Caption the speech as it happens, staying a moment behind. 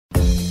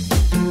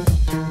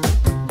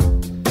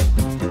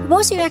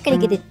most of you are not going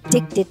to get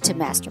addicted to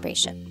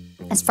masturbation.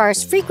 As far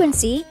as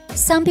frequency,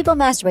 some people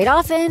masturbate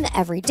often,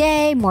 every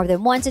day, more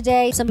than once a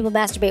day. Some people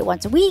masturbate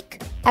once a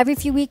week, every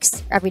few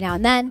weeks, every now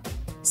and then.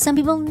 Some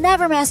people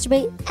never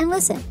masturbate, and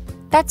listen,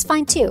 that's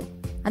fine too.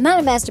 I'm not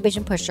a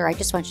masturbation pusher, I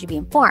just want you to be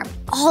informed.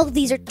 All of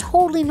these are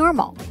totally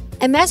normal.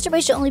 And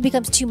masturbation only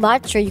becomes too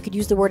much, or you could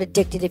use the word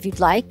addicted if you'd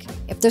like,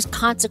 if there's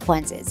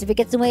consequences, if it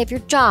gets in the way of your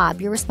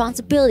job, your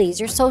responsibilities,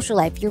 your social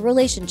life, your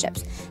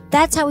relationships.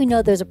 That's how we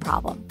know there's a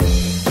problem.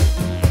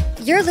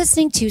 You're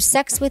listening to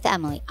Sex with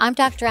Emily. I'm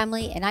Dr.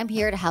 Emily, and I'm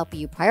here to help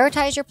you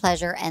prioritize your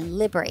pleasure and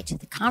liberate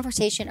the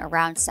conversation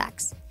around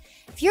sex.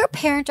 If you're a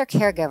parent or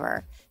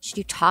caregiver, should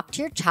you talk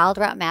to your child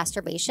about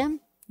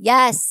masturbation?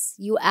 Yes,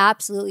 you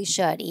absolutely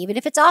should, even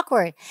if it's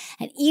awkward,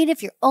 and even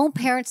if your own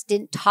parents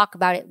didn't talk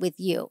about it with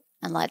you.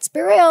 And let's be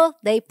real,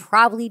 they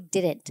probably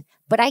didn't.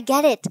 But I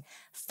get it.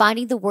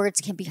 Finding the words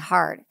can be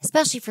hard,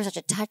 especially for such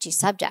a touchy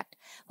subject.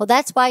 Well,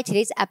 that's why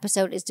today's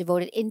episode is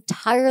devoted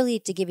entirely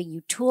to giving you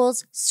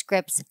tools,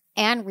 scripts,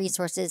 and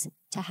resources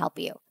to help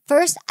you.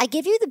 First, I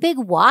give you the big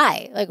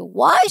why.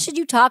 Why should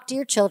you talk to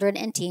your children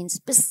and teens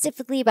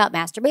specifically about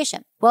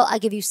masturbation? Well, I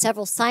give you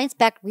several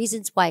science-backed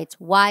reasons why it's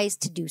wise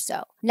to do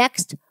so.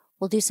 Next,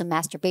 we'll do some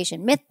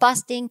masturbation myth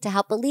busting to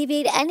help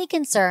alleviate any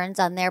concerns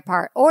on their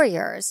part or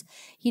yours,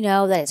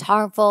 that it's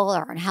harmful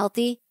or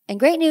unhealthy. And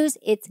great news,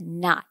 it's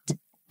not.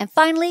 And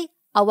finally,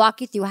 I'll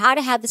walk you through how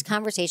to have this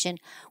conversation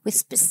with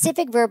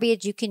specific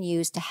verbiage you can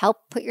use to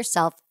help put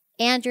yourself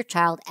and your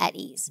child at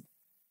ease.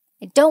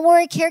 And don't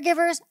worry,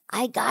 caregivers,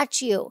 I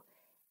got you.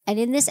 And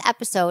in this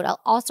episode, I'll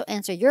also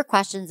answer your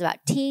questions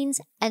about teens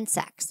and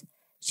sex.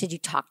 Should you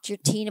talk to your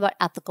teen about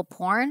ethical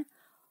porn?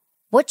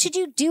 What should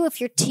you do if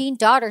your teen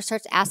daughter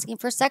starts asking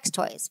for sex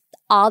toys?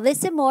 All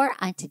this and more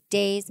on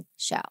today's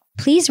show.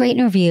 Please rate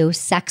and review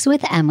Sex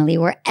with Emily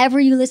wherever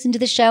you listen to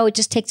the show. It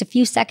just takes a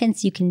few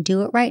seconds. You can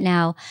do it right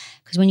now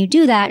because when you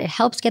do that, it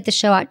helps get the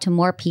show out to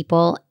more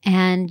people,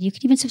 and you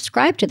can even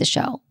subscribe to the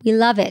show. We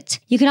love it.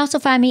 You can also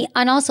find me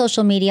on all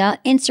social media,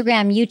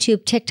 Instagram,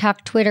 YouTube,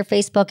 TikTok, Twitter,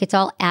 Facebook. It's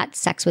all at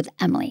Sex with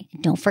Emily.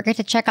 Don't forget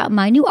to check out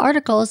my new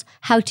articles,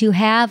 How to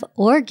Have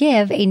or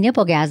Give a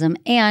Nipplegasm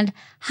and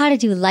How to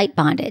Do Light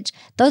Bondage.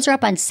 Those are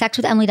up on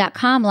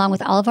sexwithemily.com along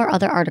with all of our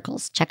other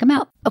articles. Check them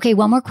out. Okay,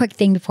 one more quick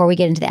thing before we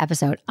get into the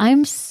episode.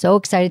 I'm so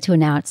excited to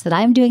announce that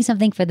I'm doing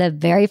something for the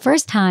very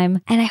first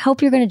time, and I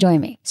hope you're going to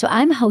join me. So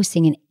I'm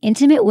hosting an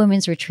intimate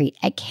women's retreat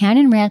at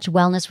Canyon Ranch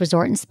Wellness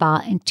Resort and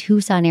Spa in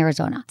Tucson,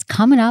 Arizona. It's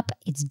coming up.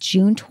 It's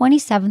June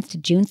 27th to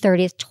June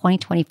 30th,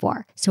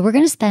 2024. So we're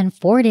going to spend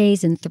 4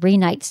 days and 3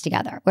 nights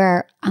together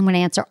where I'm going to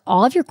answer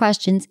all of your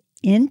questions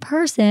in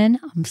person.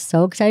 I'm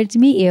so excited to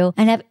meet you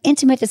and have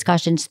intimate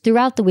discussions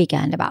throughout the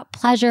weekend about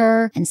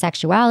pleasure and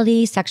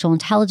sexuality, sexual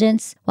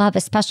intelligence. We'll have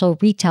a special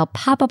retail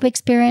pop-up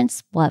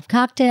experience. We'll have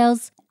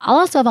cocktails. I'll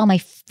also have all my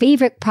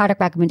favorite product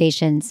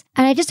recommendations.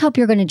 And I just hope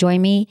you're going to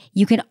join me.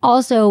 You can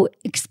also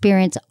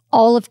experience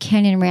all of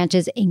Canyon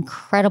Ranch's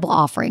incredible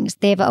offerings.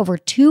 They have over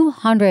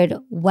 200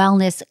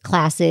 wellness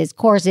classes,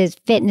 courses,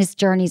 fitness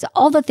journeys,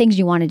 all the things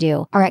you want to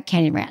do are at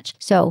Canyon Ranch.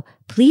 So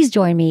please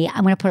join me.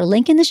 I'm going to put a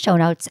link in the show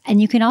notes, and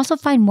you can also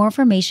find more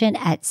information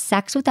at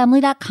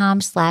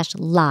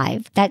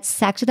sexwithemily.com/live. That's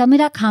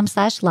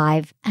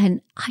sexwithemily.com/live.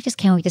 And I just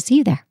can't wait to see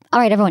you there. All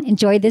right, everyone,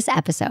 enjoy this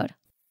episode.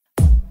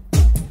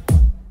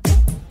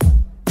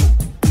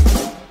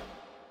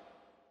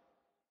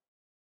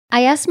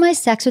 I asked my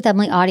Sex with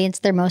Emily audience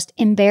their most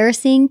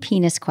embarrassing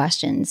penis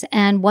questions,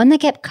 and one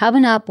that kept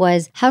coming up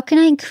was, how can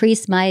I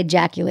increase my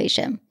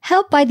ejaculation?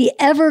 Helped by the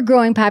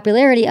ever-growing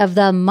popularity of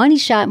the money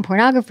shot in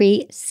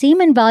pornography,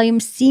 semen volume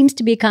seems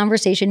to be a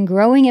conversation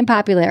growing in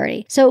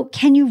popularity. So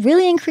can you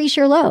really increase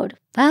your load?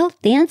 Well,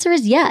 the answer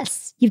is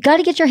yes. You've got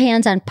to get your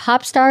hands on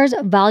Popstar's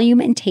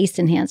volume and taste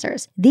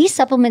enhancers. These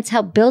supplements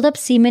help build up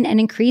semen and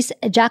increase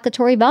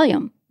ejaculatory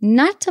volume.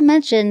 Not to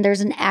mention,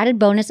 there's an added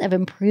bonus of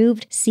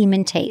improved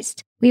semen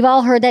taste. We've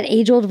all heard that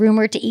age-old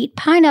rumor to eat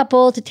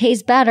pineapple to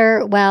taste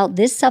better. Well,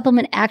 this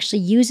supplement actually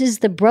uses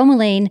the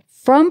bromelain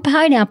from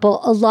pineapple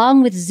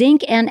along with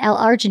zinc and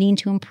L-arginine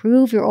to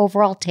improve your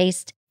overall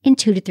taste in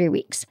 2 to 3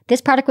 weeks.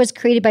 This product was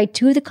created by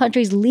 2 of the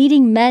country's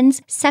leading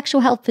men's sexual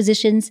health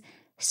physicians,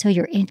 so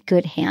you're in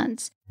good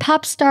hands.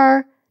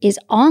 Popstar is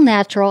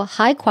all-natural,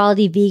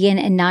 high-quality, vegan,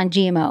 and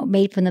non-GMO,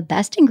 made from the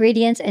best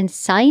ingredients and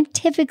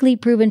scientifically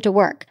proven to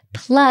work.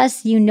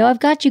 Plus, I've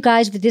got you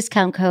guys with a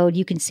discount code.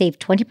 You can save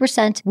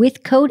 20%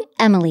 with code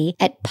Emily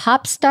at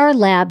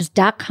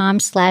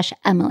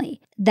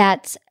popstarlabs.com/Emily.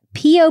 That's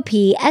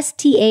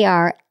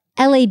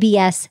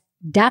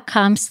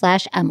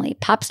popstarlabs.com/Emily.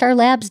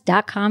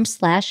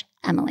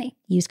 popstarlabs.com/Emily.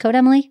 Use code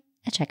Emily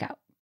at checkout.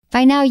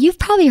 By now, you've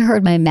probably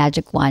heard my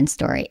magic wand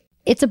story.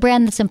 It's a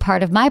brand that's been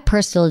part of my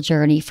personal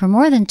journey for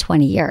more than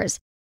 20 years.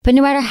 But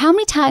no matter how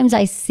many times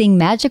I sing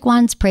Magic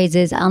Wand's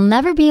praises, I'll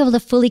never be able to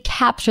fully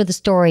capture the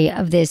story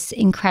of this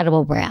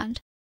incredible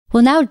brand.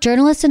 Well, now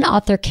journalist and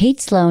author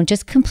Kate Sloan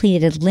just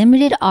completed a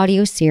limited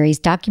audio series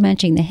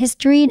documenting the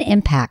history and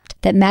impact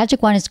that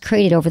Magic Wand has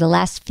created over the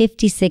last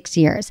 56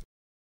 years.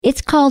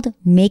 It's called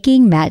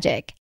Making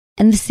Magic.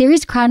 And the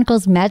series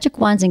chronicles Magic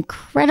Wand's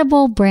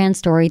incredible brand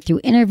story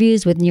through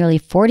interviews with nearly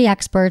 40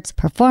 experts,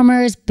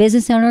 performers,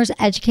 business owners,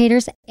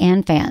 educators,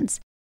 and fans.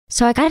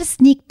 So I got a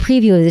sneak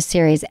preview of the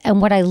series,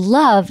 and what I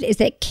loved is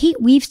that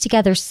Kate weaves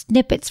together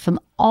snippets from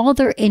all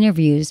their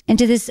interviews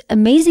into this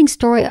amazing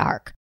story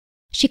arc.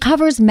 She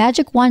covers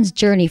Magic Wand's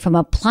journey from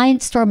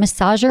appliance store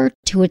massager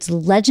to its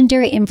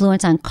legendary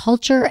influence on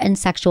culture and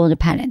sexual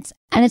independence,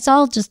 and it's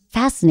all just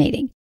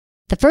fascinating.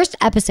 The first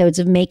episodes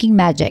of Making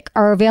Magic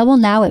are available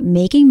now at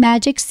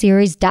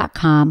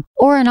makingmagicseries.com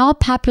or on all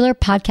popular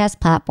podcast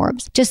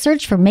platforms. Just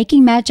search for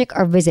Making Magic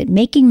or visit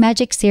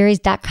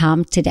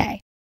makingmagicseries.com today.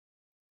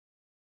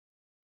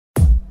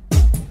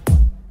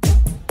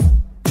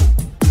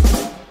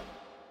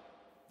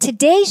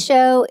 Today's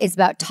show is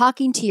about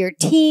talking to your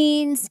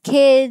teens,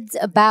 kids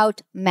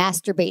about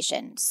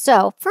masturbation.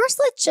 So first,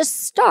 let's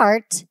just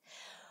start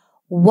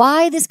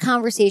why this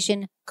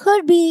conversation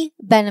could be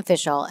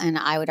beneficial, and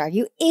I would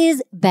argue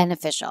is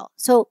beneficial.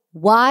 So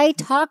why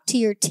talk to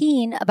your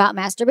teen about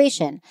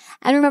masturbation?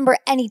 And remember,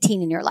 any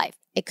teen in your life.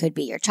 It could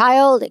be your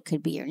child, it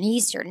could be your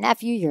niece, your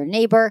nephew, your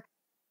neighbor.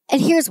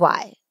 And here's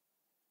why.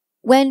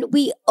 When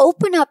we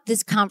open up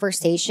this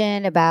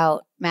conversation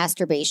about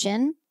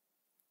masturbation,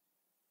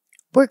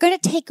 we're going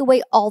to take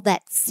away all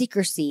that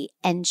secrecy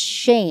and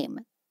shame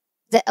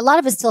that a lot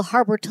of us still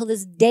harbor till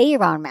this day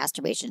around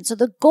masturbation. So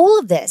the goal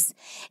of this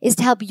is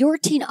to help your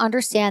teen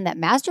understand that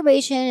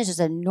masturbation is just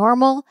a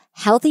normal,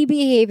 healthy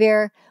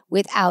behavior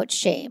without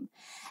shame.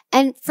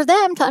 And for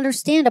them to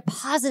understand a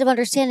positive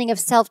understanding of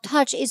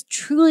self-touch is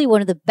truly one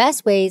of the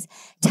best ways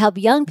to help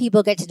young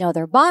people get to know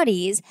their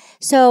bodies.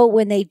 So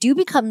when they do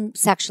become more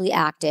sexually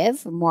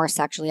active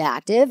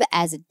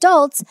as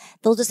adults,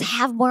 they'll just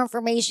have more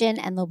information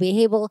and they'll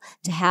be able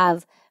to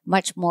have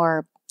much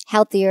more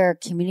healthier,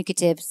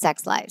 communicative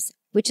sex lives,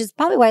 which is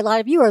probably why a lot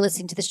of you are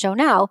listening to the show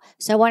now.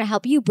 So I want to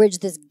help you bridge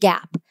this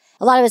gap.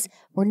 A lot of us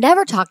were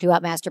never talked to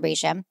about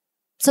masturbation.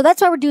 So that's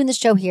why we're doing this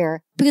show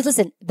here. Because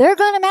listen, they're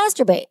going to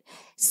masturbate.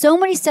 So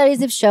many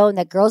studies have shown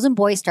that girls and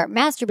boys start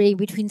masturbating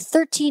between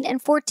 13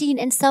 and 14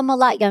 and some a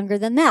lot younger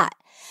than that.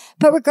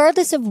 But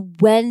regardless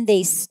of when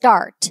they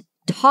start,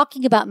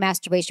 talking about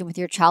masturbation with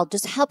your child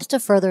just helps to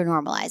further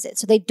normalize it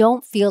so they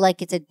don't feel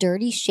like it's a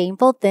dirty,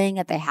 shameful thing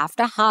that they have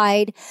to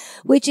hide,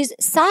 which is,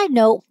 side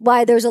note,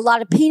 why there's a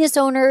lot of penis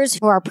owners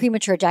who are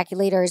premature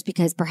ejaculators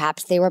because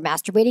perhaps they were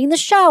masturbating in the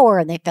shower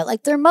and they felt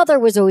like their mother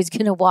was always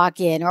going to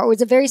walk in, or it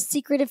was a very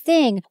secretive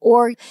thing.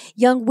 Or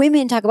young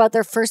women talk about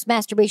their first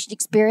masturbation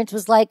experience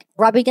was like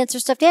rubbing against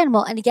their stuffed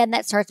animal. And again,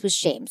 that starts with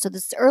shame. So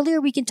the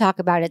earlier we can talk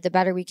about it, the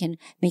better we can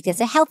make this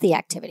a healthy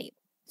activity.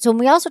 So when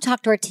we also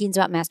talk to our teens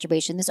about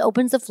masturbation, this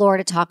opens the floor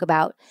to talk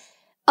about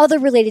other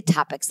related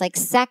topics like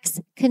sex,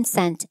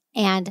 consent,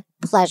 and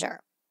pleasure.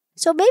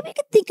 So maybe you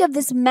could think of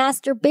this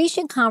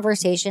masturbation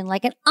conversation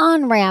like an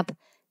on-ramp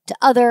to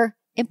other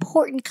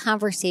important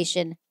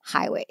conversation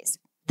highways.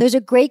 There's a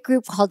great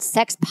group called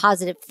Sex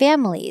Positive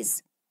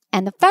Families,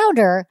 and the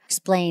founder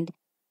explained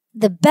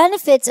the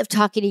benefits of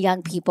talking to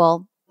young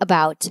people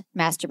about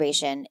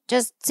masturbation.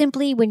 Just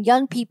simply, when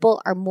young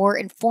people are more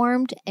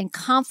informed and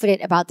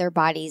confident about their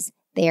bodies,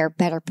 they are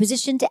better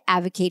positioned to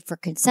advocate for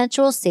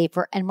consensual,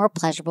 safer, and more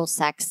pleasurable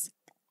sex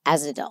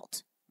as an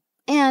adult.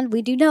 And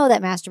we do know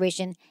that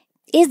masturbation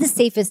is the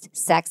safest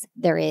sex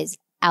there is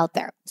out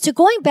there. So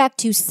going back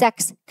to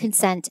sex,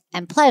 consent,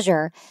 and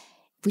pleasure,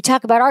 if we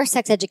talk about our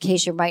sex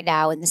education right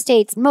now in the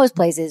States, most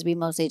places, we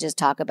mostly just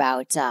talk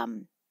about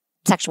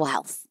sexual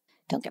health.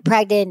 Don't get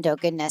pregnant, don't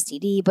get an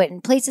STD. But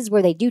in places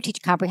where they do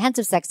teach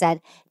comprehensive sex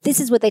ed, this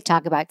is what they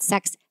talk about: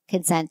 sex,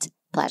 consent,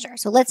 pleasure.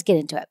 So let's get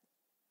into it.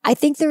 I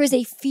think there is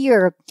a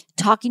fear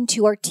talking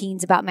to our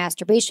teens about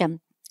masturbation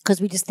because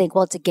we just think,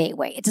 well, it's a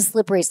gateway. It's a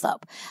slippery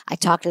slope. I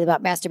talked to them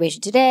about masturbation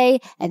today,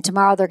 and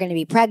tomorrow they're going to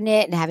be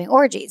pregnant and having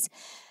orgies.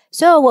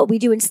 So what we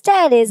do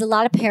instead is a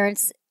lot of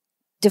parents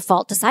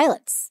default to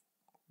silence.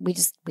 We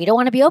don't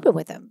want to be open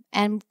with them.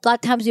 And a lot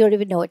of times we don't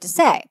even know what to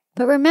say.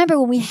 But remember,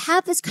 when we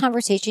have this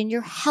conversation,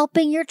 you're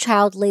helping your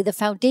child lay the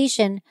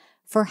foundation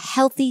for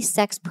healthy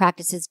sex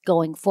practices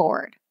going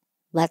forward.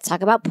 Let's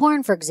talk about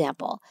porn, for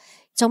example.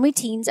 So many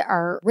teens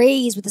are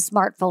raised with a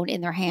smartphone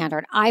in their hand or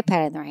an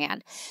iPad in their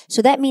hand.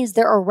 So that means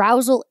their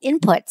arousal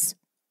inputs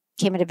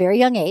came at a very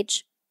young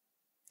age,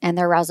 and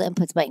their arousal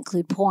inputs might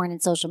include porn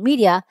and social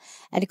media.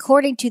 And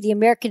according to the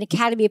American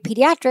Academy of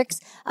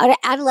Pediatrics,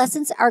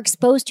 adolescents are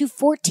exposed to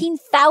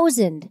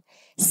 14,000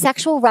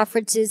 sexual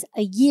references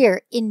a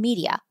year in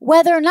media,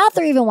 whether or not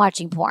they're even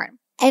watching porn.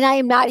 And I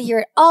am not here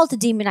at all to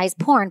demonize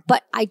porn,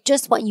 but I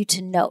just want you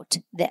to note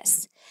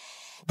this,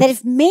 that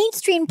if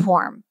mainstream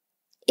porn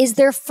is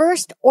their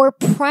first or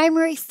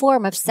primary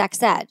form of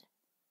sex ed,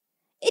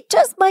 it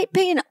just might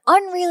paint an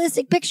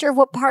unrealistic picture of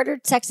what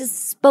partnered sex is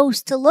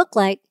supposed to look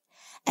like,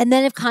 and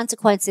then of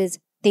consequences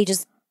they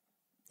just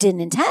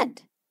didn't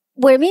intend.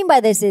 What I mean by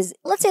this is,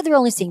 let's say they're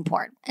only seeing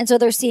porn. And so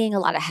they're seeing a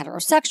lot of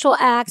heterosexual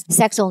acts,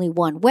 sex only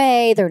one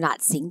way. They're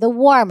not seeing the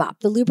warm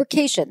up, the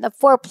lubrication, the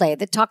foreplay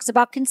that talks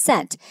about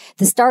consent,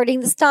 the starting,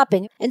 the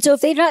stopping. And so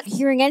if they're not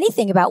hearing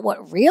anything about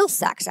what real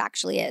sex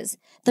actually is,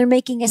 they're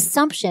making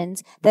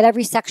assumptions that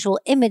every sexual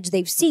image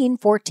they've seen,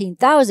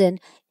 14,000,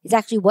 is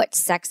actually what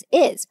sex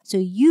is. So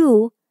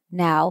you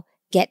now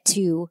get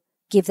to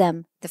give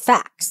them the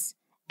facts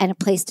and a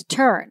place to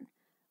turn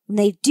when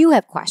they do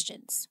have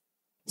questions.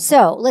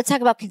 So let's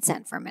talk about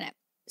consent for a minute.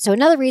 So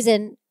another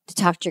reason to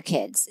talk to your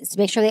kids is to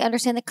make sure they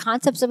understand the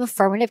concepts of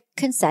affirmative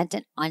consent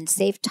and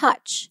unsafe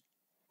touch.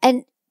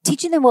 And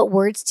teaching them what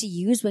words to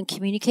use when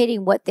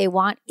communicating what they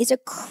want is a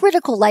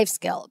critical life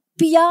skill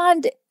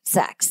beyond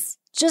sex.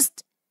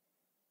 Just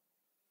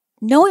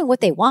knowing what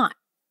they want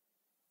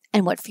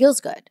and what feels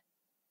good.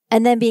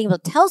 And then being able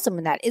to tell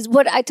someone that is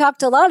what I talk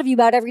to a lot of you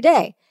about every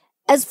day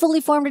as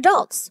fully formed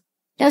adults.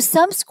 Now,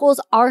 some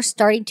schools are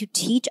starting to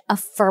teach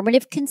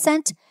affirmative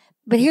consent,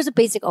 but here's a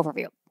basic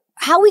overview.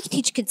 How we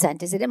teach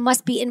consent is that it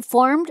must be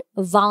informed,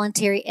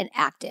 voluntary, and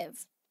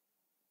active.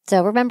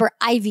 So remember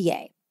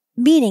IVA,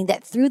 meaning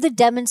that through the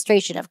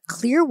demonstration of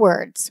clear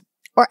words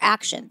or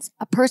actions,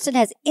 a person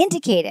has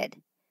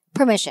indicated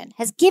permission,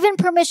 has given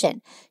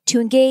permission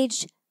to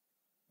engage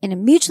in a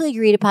mutually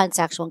agreed upon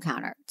sexual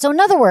encounter. So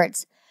in other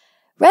words,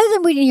 rather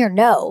than waiting to hear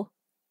no,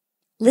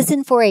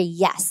 listen for a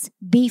yes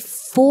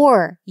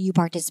before you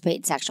participate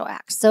in sexual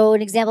acts. So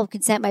an example of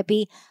consent might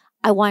be,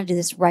 I want to do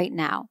this right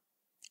now.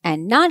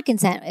 And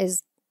non-consent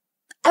is,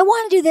 I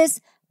want to do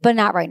this, but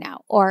not right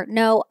now. Or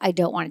no, I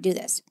don't want to do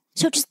this.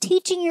 So just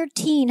teaching your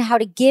teen how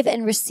to give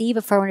and receive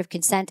affirmative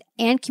consent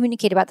and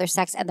communicate about their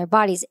sex and their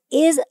bodies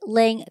is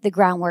laying the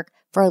groundwork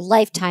for a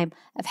lifetime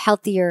of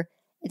healthier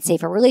and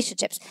safer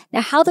relationships.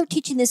 Now, how they're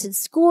teaching this in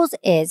schools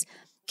is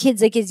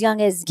kids like as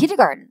young as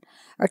kindergarten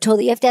are told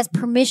that you have to ask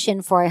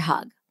permission for a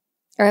hug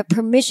or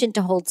permission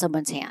to hold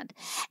someone's hand.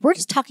 We're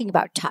just talking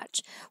about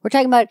touch. We're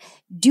talking about,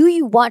 do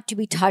you want to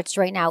be touched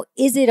right now?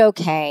 Is it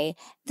okay?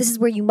 This is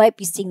where you might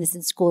be seeing this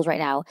in schools right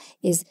now,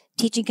 is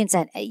teaching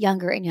consent at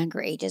younger and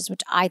younger ages,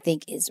 which I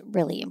think is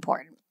really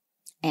important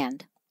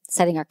and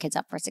setting our kids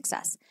up for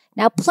success.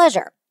 Now,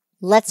 pleasure.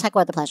 Let's talk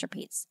about the pleasure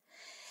piece.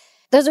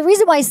 There's a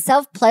reason why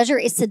self-pleasure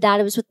is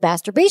synonymous with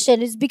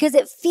masturbation is because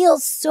it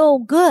feels so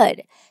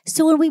good.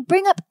 So when we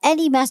bring up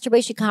any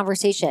masturbation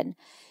conversation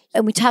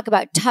and we talk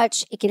about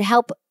touch, it can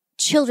help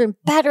children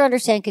better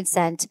understand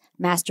consent,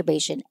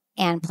 masturbation,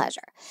 and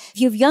pleasure. If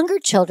you have younger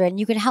children,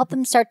 you can help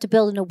them start to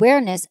build an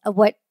awareness of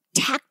what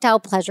tactile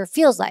pleasure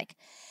feels like.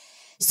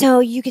 So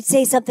you could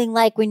say something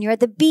like, when you're at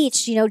the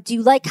beach, do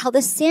you like how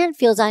the sand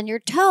feels on your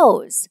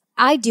toes?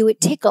 I do,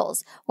 it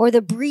tickles. Or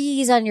the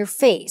breeze on your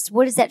face.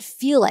 What does that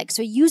feel like?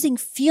 So using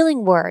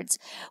feeling words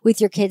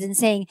with your kids and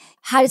saying,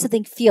 how does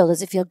something feel?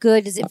 Does it feel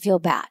good? Does it feel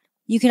bad?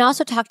 You can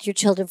also talk to your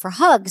children for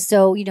hugs.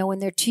 So, when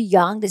they're too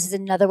young, this is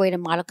another way to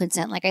model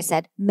consent. Like I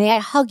said, may I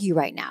hug you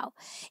right now?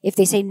 If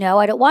they say, no,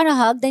 I don't want to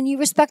hug, then you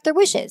respect their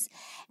wishes.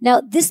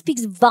 Now, this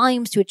speaks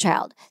volumes to a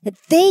child that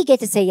they get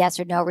to say yes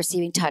or no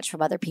receiving touch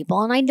from other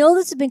people. And I know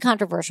this has been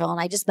controversial,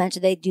 and I just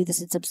mentioned they do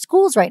this in some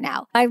schools right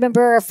now. I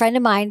remember a friend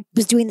of mine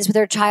was doing this with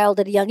her child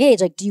at a young age.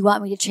 Like, do you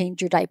want me to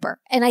change your diaper?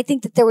 And I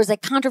think that there was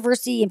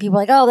controversy and people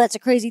were like, oh, that's a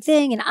crazy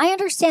thing. And I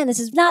understand this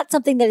is not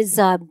something that is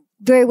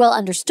very well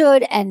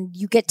understood, and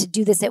you get to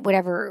do this at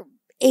whatever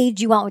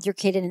age you want with your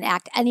kid and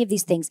enact any of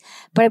these things.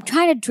 But I'm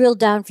trying to drill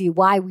down for you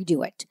why we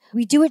do it.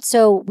 We do it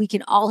so we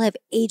can all have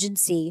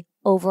agency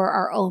over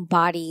our own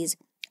bodies,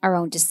 our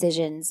own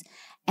decisions.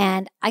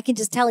 And I can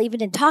just tell,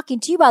 even in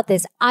talking to you about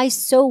this, I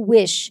so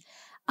wish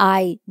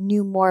I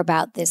knew more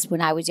about this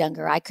when I was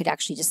younger. I could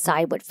actually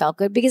decide what felt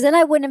good, because then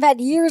I wouldn't have had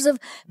years of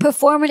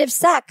performative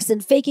sex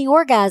and faking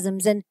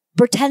orgasms and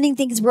pretending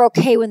things were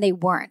okay when they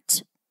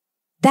weren't.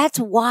 That's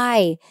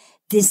why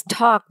this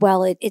talk,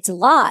 it's a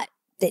lot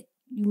that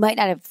you might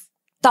not have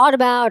thought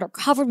about or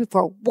covered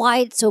before, why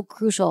it's so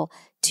crucial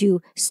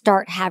to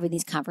start having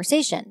these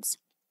conversations.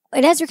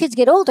 And as your kids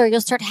get older,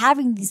 you'll start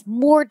having these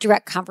more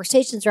direct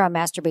conversations around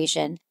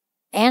masturbation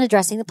and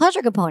addressing the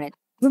pleasure component.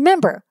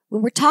 Remember,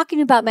 when we're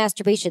talking about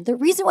masturbation, the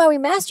reason why we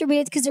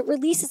masturbate is because it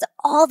releases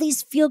all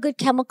these feel-good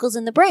chemicals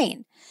in the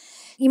brain.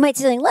 You might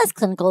say something less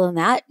clinical than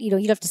that. You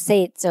don't have to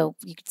say it. So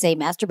you could say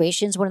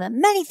masturbation is one of the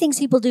many things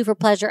people do for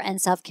pleasure and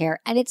self-care.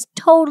 And it's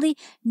totally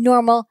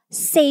normal,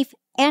 safe,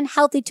 and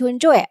healthy to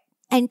enjoy it.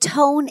 And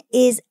tone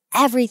is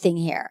everything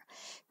here.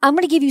 I'm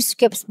going to give you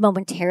scripts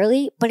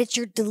momentarily, but it's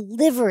your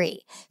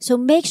delivery. So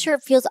make sure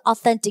it feels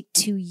authentic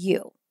to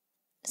you.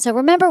 So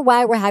remember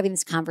why we're having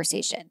this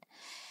conversation.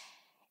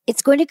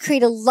 It's going to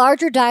create a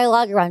larger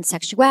dialogue around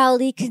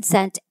sexuality,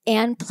 consent,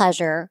 and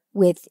pleasure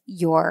with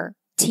your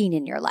teen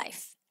in your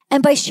life.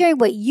 And by sharing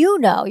what you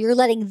know, you're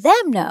letting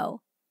them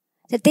know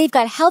that they've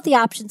got healthy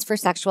options for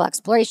sexual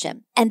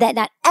exploration and that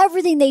not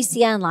everything they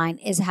see online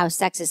is how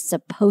sex is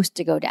supposed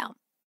to go down.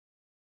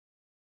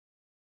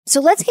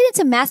 So let's get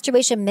into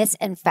masturbation myths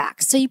and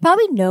facts. So you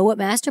probably know what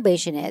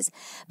masturbation is,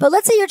 but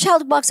let's say your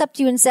child walks up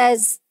to you and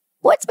says,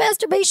 what's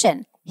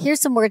masturbation?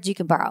 Here's some words you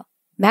can borrow.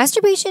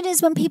 Masturbation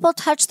is when people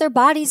touch their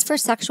bodies for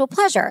sexual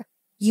pleasure.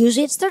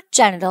 Usually it's their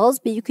genitals,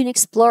 but you can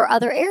explore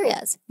other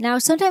areas. Now,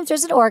 sometimes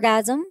there's an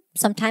orgasm,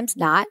 sometimes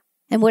not.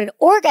 And what an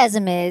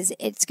orgasm is,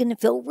 it's going to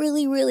feel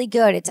really, really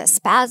good. It's a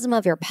spasm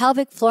of your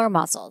pelvic floor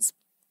muscles.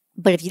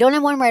 But if you don't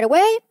have one right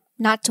away,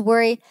 not to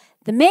worry.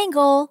 The main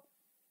goal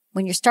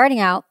when you're starting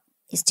out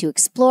is to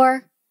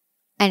explore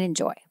and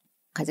enjoy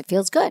because it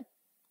feels good.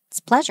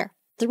 It's pleasure.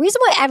 The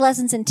reason why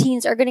adolescents and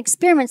teens are going to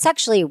experiment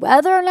sexually,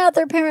 whether or not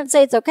their parents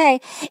say it's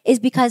okay, is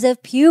because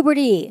of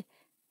puberty.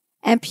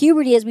 And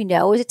puberty, as we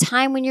know, is a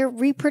time when your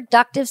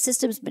reproductive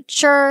system's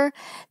mature.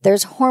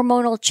 There's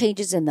hormonal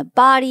changes in the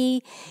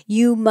body.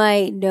 You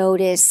might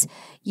notice,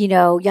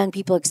 young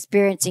people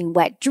experiencing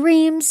wet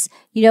dreams,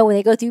 when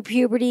they go through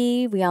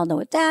puberty. We all know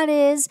what that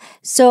is.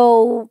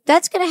 So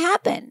that's going to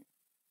happen.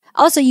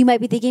 Also, you might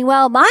be thinking,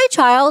 well, my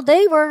child,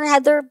 they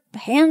had their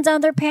hands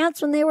on their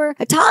pants when they were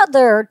a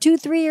toddler or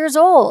 2-3 years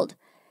old.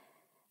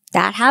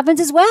 That happens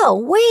as well,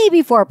 way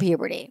before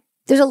puberty.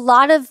 There's a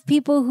lot of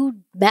people who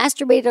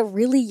masturbate at a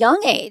really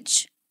young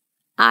age.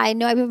 I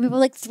know people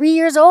like 3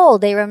 years old.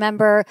 They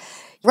remember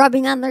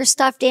rubbing on their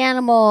stuffed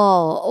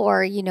animal,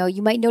 or,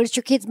 you might notice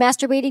your kids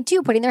masturbating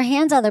too, putting their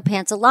hands on their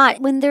pants a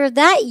lot. When they're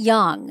that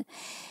young,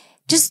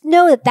 just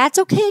know that that's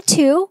okay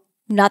too.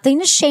 Nothing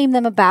to shame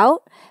them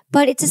about,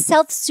 but it's a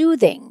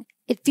self-soothing.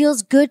 It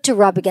feels good to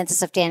rub against a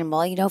stuffed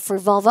animal. For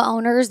vulva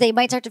owners, they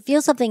might start to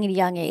feel something at a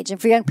young age.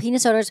 And for young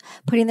penis owners,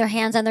 putting their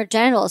hands on their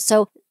genitals.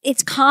 So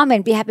it's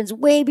common. It happens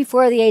way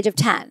before the age of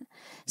 10.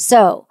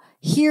 So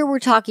here we're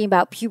talking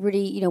about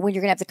puberty, when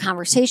you're going to have the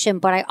conversation.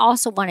 But I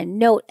also want to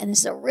note, and this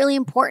is a really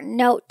important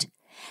note,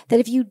 that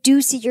if you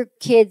do see your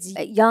kids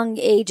at young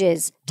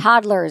ages,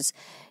 toddlers,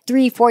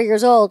 3-4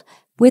 years old,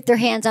 with their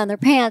hands on their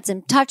pants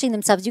and touching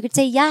themselves, you could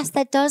say, yes,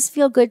 that does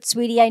feel good,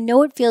 sweetie. I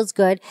know it feels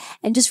good.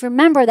 And just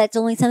remember, that's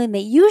only something that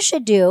you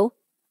should do.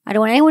 I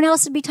don't want anyone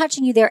else to be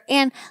touching you there.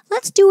 And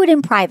let's do it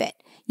in private.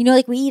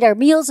 Like we eat our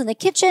meals in the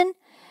kitchen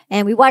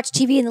and we watch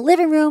TV in the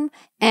living room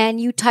and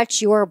you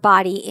touch your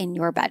body in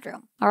your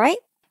bedroom. All right?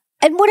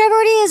 And whatever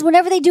it is,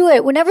 whenever they do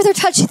it, whenever they're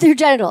touching their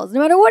genitals, no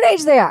matter what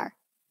age they are,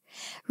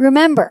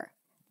 remember,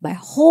 my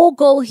whole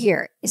goal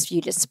here is for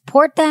you to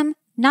support them,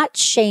 not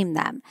shame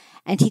them,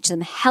 and teach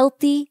them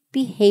healthy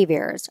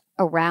behaviors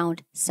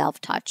around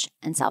self-touch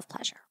and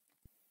self-pleasure.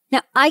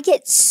 Now, I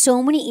get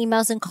so many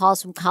emails and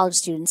calls from college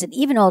students and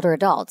even older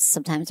adults.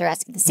 Sometimes they're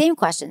asking the same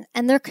question,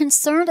 and they're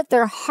concerned that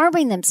they're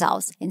harming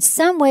themselves in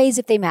some ways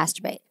if they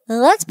masturbate.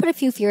 Let's put a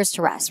few fears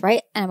to rest,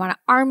 right? And I want to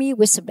arm you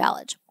with some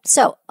knowledge.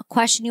 So, a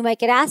question you might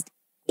get asked,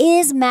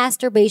 is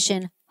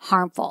masturbation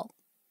harmful?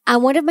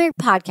 On one of my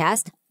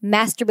podcasts,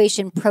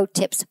 Masturbation Pro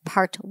Tips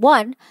Part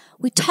 1,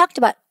 we talked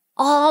about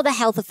all the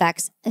health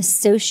effects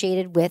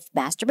associated with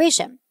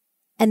masturbation.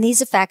 And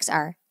these effects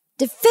are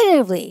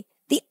definitively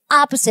the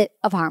opposite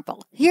of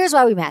harmful. Here's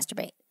why we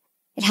masturbate.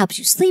 It helps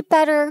you sleep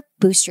better,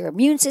 boosts your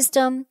immune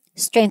system,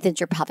 strengthens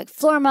your pelvic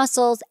floor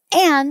muscles,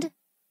 and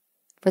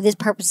for the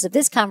purposes of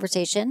this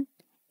conversation,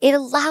 it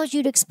allows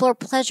you to explore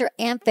pleasure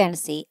and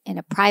fantasy in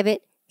a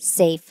private,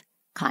 safe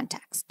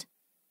context.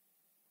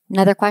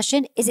 Another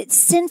question, is it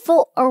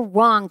sinful or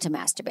wrong to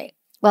masturbate?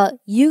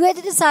 Well, you get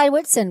to decide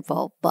what's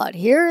sinful, but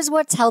here's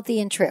what's healthy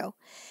and true.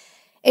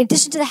 In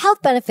addition to the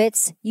health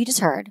benefits you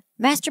just heard,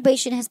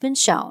 masturbation has been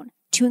shown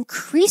to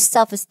increase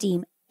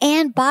self-esteem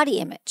and body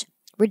image,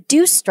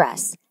 reduce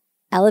stress,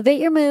 elevate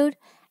your mood,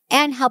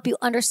 and help you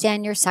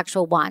understand your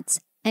sexual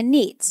wants and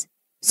needs.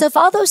 So if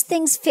all those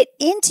things fit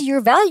into your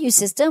value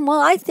system,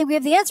 well, I think we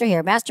have the answer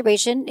here.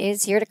 Masturbation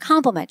is here to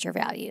complement your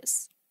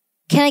values.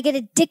 Can I get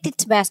addicted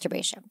to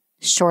masturbation?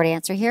 Short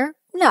answer here,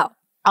 no.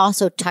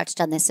 Also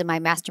touched on this in my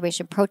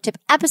Masturbation Pro Tip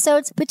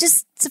episodes, but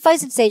just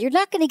suffice it to say, you're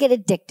not going to get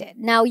addicted.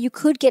 Now, you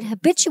could get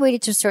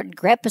habituated to a certain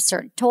grip, a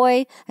certain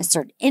toy, a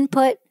certain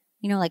input,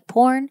 like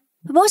porn,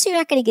 but mostly you're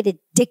not going to get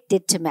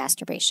addicted to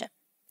masturbation.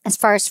 As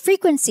far as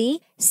frequency,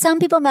 some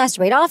people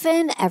masturbate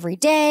often, every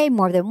day,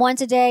 more than once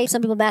a day.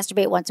 Some people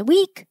masturbate once a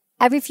week,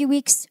 every few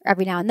weeks, or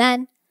every now and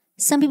then.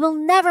 Some people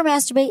never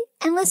masturbate,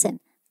 and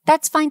listen,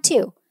 that's fine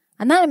too.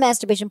 I'm not a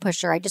masturbation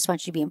pusher, I just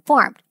want you to be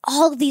informed.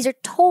 All of these are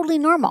totally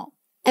normal.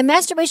 And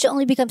masturbation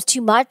only becomes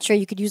too much, or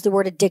you could use the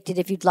word addicted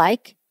if you'd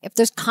like, if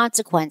there's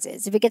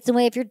consequences, if it gets in the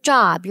way of your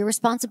job, your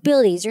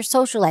responsibilities, your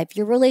social life,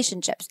 your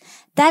relationships.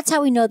 That's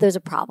how we know there's a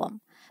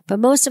problem. But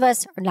most of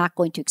us are not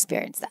going to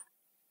experience that.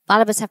 A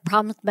lot of us have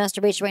problems with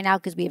masturbation right now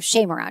because we have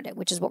shame around it,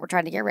 which is what we're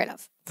trying to get rid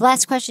of. The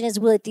last question is,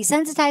 will it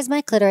desensitize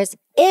my clitoris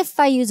if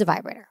I use a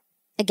vibrator?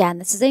 Again,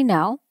 this is a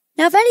no.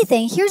 Now, if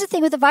anything, here's the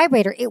thing with a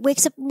vibrator. It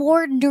wakes up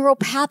more neural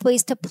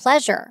pathways to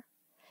pleasure.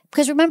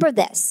 Because remember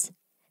this.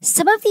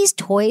 Some of these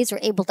toys are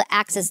able to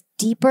access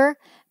deeper,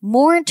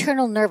 more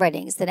internal nerve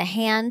endings than a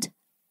hand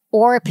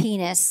or a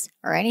penis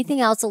or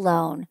anything else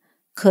alone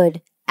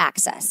could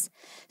access.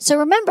 So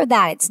remember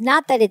that. It's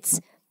not that it's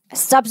a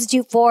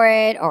substitute for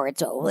it or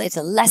it's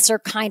a lesser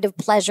kind of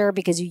pleasure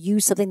because you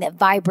use something that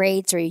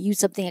vibrates or you use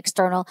something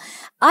external.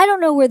 I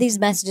don't know where these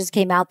messages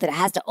came out that it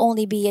has to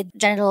only be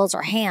genitals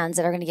or hands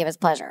that are going to give us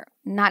pleasure.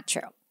 Not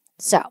true.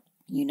 So,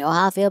 you know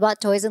how I feel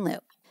about toys and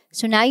lube.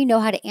 So now you know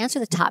how to answer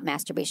the top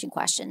masturbation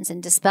questions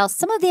and dispel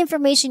some of the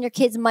information your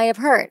kids might have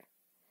heard.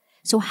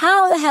 So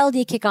how the hell do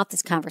you kick off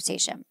this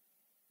conversation?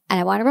 And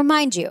I want to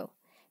remind you,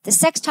 the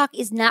sex talk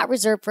is not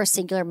reserved for a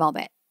singular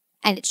moment,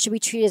 and it should be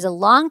treated as a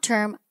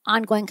long-term,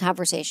 ongoing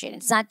conversation.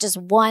 It's not just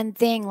one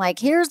thing like,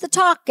 here's the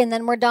talk, and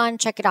then we're done,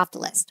 check it off the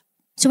list.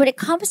 So when it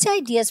comes to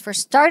ideas for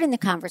starting the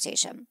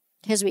conversation,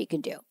 here's what you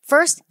can do.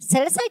 First,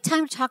 set aside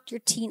time to talk to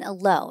your teen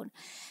alone.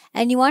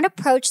 And you want to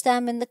approach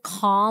them in the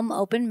calm,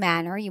 open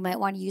manner. You might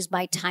want to use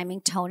my timing,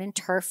 tone, and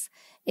turf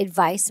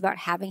advice about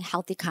having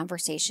healthy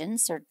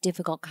conversations or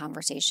difficult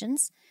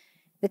conversations.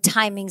 The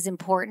timing's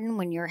important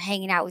when you're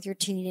hanging out with your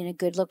teen in a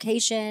good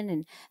location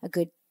and a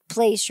good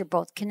place. You're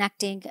both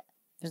connecting.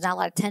 There's not a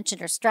lot of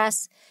tension or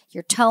stress.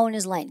 Your tone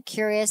is light and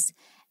curious.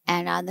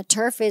 And on the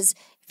turf is,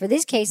 for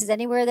these cases,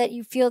 anywhere that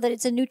you feel that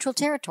it's a neutral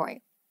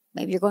territory.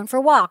 Maybe you're going for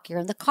a walk. You're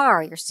in the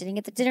car. You're sitting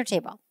at the dinner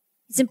table.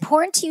 It's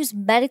important to use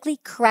medically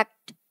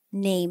correct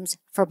names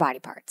for body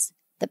parts,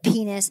 the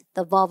penis,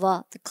 the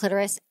vulva, the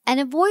clitoris, and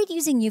avoid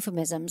using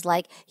euphemisms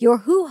like your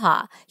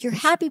hoo-ha, your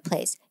happy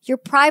place, your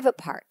private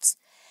parts,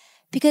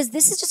 because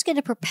this is just going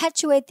to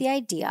perpetuate the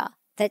idea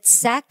that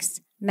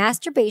sex,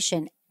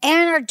 masturbation,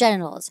 and our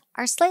genitals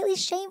are slightly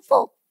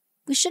shameful.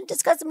 We shouldn't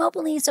discuss them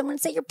openly, so I'm going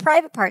to say your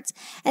private parts.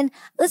 And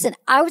listen,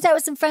 I was out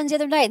with some friends the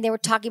other night, and they were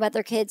talking about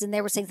their kids, and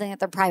they were saying something about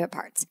their private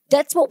parts.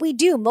 That's what we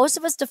do. Most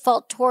of us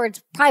default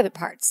towards private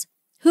parts.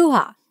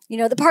 Hoo-ha.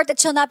 The part that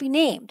shall not be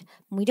named.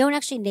 When we don't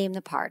actually name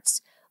the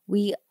parts,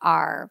 we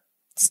are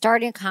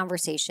starting a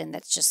conversation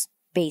that's just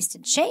based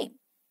in shame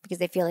because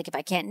they feel like if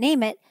I can't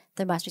name it,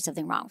 there must be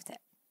something wrong with it.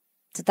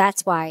 So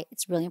that's why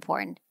it's really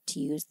important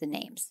to use the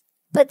names.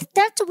 But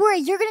not to worry,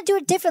 you're going to do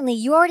it differently.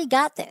 You already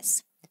got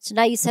this. So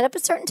now you set up a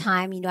certain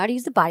time, you know how to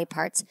use the body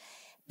parts.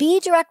 Be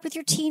direct with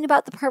your teen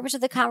about the purpose of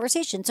the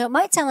conversation. So it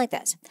might sound like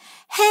this.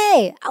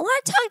 Hey, I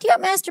want to talk to you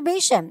about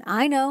masturbation.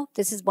 I know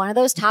this is one of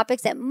those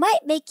topics that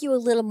might make you a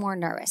little more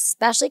nervous,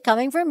 especially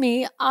coming from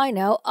me. I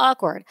know,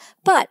 awkward.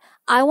 But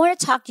I want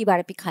to talk to you about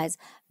it because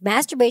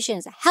masturbation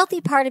is a healthy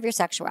part of your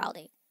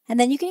sexuality. And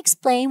then you can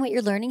explain what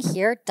you're learning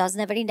here. It doesn't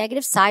have any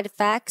negative side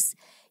effects.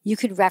 You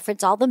could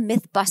reference all the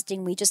myth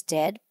busting we just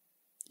did.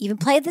 Even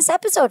play this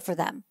episode for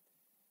them.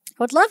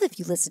 I would love if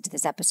you listened to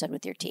this episode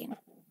with your teen.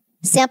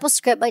 Sample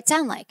script might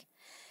sound like,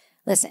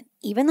 listen,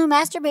 even though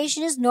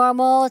masturbation is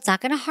normal, it's not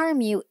going to harm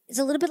you. It's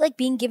a little bit like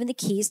being given the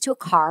keys to a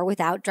car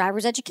without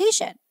driver's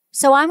education.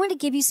 So I'm going to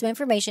give you some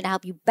information to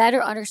help you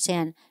better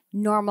understand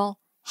normal,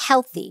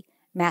 healthy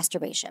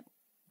masturbation.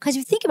 Because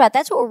if you think about it,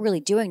 that's what we're really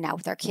doing now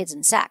with our kids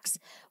and sex.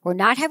 We're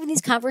not having these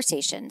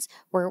conversations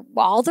where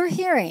all they're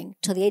hearing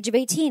till the age of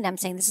 18, I'm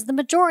saying this is the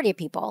majority of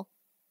people,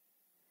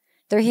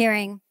 they're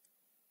hearing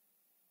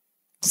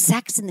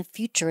sex in the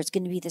future is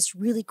going to be this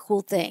really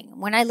cool thing.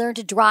 When I learn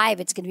to drive,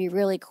 it's going to be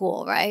really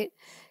cool, right?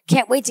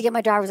 Can't wait to get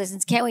my driver's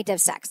license. Can't wait to have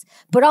sex.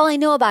 But all I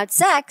know about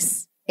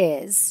sex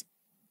is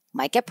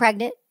might get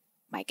pregnant,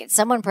 might get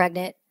someone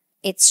pregnant.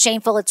 It's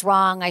shameful. It's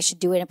wrong. I should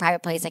do it in a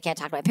private place. I can't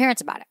talk to my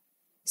parents about it.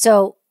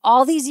 So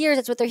all these years,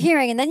 that's what they're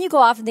hearing. And then you go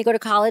off and they go to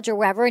college or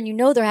wherever, and you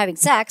know they're having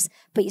sex,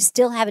 but you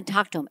still haven't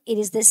talked to them. It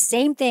is the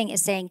same thing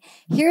as saying,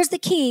 here's the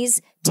keys,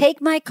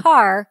 take my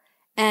car,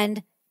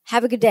 and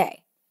have a good day.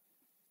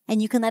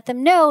 And you can let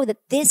them know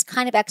that this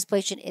kind of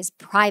exploration is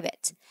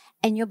private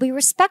and you'll be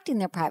respecting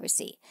their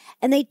privacy.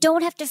 And they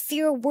don't have to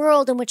fear a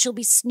world in which you'll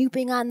be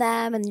snooping on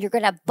them and you're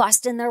going to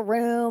bust in their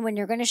room and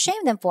you're going to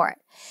shame them for it.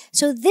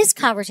 So this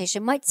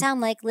conversation might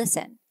sound like,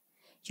 listen,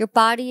 your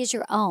body is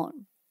your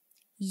own.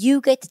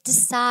 You get to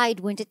decide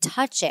when to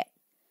touch it.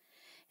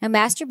 Now,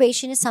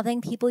 masturbation is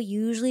something people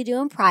usually do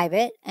in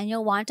private, and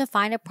you'll want to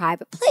find a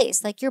private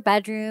place like your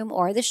bedroom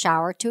or the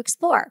shower to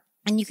explore.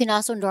 And you can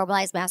also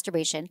normalize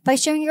masturbation by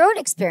sharing your own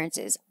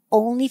experiences,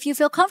 only if you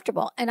feel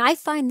comfortable. And I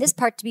find this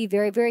part to be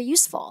very, very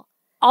useful.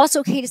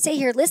 Also, okay to say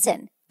here,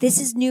 listen, this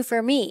is new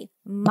for me.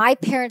 My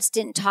parents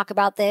didn't talk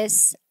about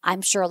this.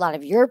 I'm sure a lot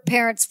of your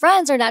parents'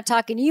 friends are not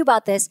talking to you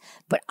about this,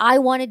 but I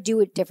want to do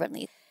it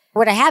differently.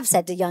 What I have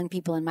said to young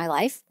people in my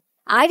life,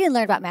 I didn't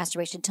learn about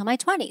masturbation until my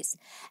 20s.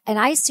 And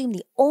I assumed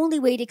the only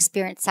way to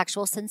experience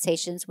sexual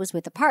sensations was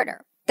with a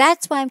partner.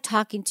 That's why I'm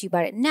talking to you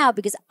about it now,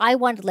 because I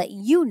want to let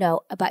you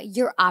know about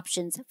your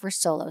options for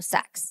solo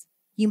sex.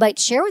 You might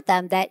share with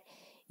them that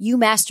you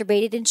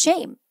masturbated in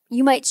shame.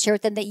 You might share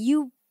with them that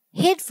you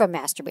hid from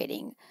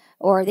masturbating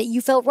or that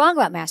you felt wrong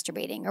about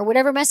masturbating or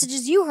whatever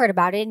messages you heard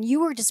about it and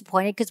you were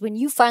disappointed because when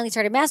you finally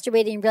started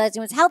masturbating and realized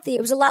it was healthy,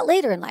 it was a lot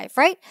later in life,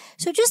 right?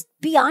 So just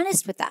be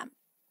honest with them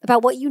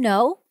about what you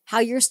know, how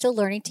you're still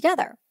learning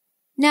together.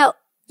 Now,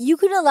 you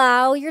can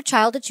allow your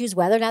child to choose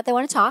whether or not they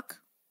want to talk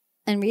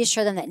and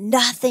reassure them that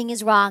nothing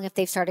is wrong if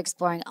they've started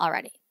exploring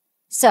already.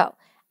 So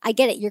I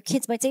get it. Your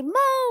kids might say, Mom,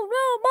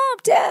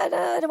 Dad,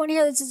 I don't want to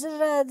hear this.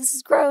 This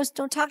is gross.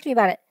 Don't talk to me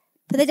about it.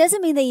 But that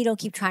doesn't mean that you don't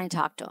keep trying to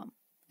talk to them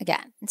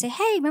again and say,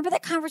 hey, remember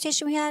that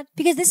conversation we had?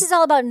 Because this is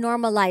all about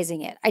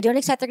normalizing it. I don't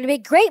expect they're going to be,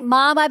 great,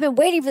 Mom, I've been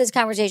waiting for this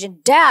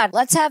conversation. Dad,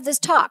 let's have this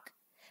talk.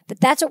 But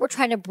that's what we're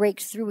trying to break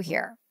through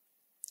here.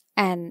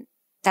 And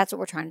that's what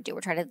we're trying to do.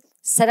 We're trying to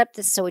set up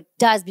this so it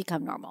does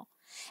become normal.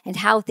 And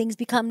how things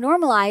become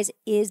normalized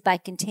is by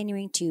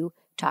continuing to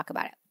talk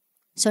about it.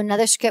 So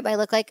another script might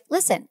look like,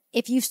 listen,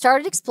 if you've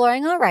started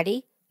exploring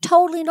already,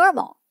 totally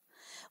normal.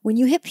 When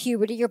you hit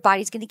puberty, your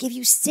body's going to give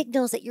you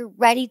signals that you're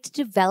ready to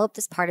develop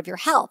this part of your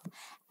health.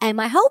 And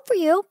my hope for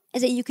you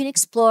is that you can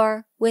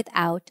explore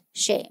without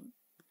shame.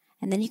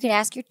 And then you can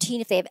ask your teen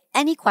if they have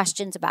any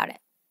questions about it.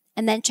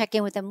 And then check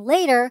in with them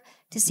later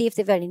to see if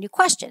they've got any new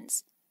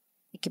questions.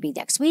 It could be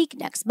next week,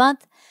 next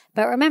month.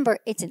 But remember,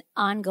 it's an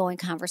ongoing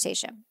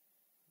conversation.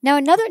 Now,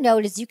 another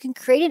note is you can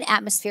create an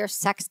atmosphere of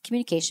sex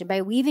communication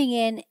by weaving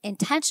in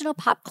intentional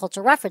pop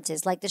culture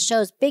references like the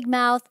shows Big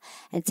Mouth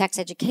and Sex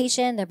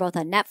Education. They're both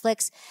on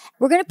Netflix.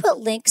 We're going to put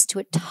links to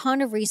a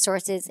ton of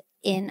resources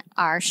in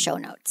our show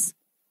notes.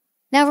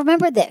 Now,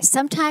 remember this.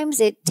 Sometimes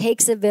it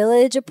takes a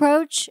village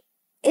approach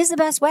is the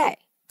best way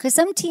because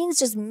some teens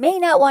just may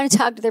not want to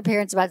talk to their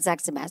parents about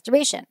sex and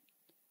masturbation.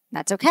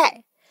 That's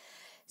okay.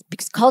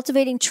 Because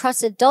cultivating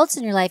trusted adults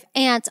in your life,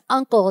 aunts,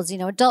 uncles,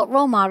 adult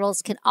role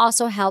models can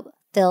also help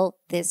fill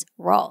this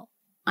role.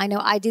 I know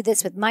I do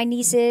this with my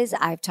nieces.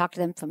 I've talked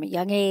to them from a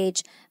young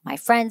age, my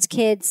friends'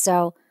 kids,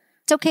 so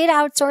it's okay to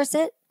outsource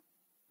it.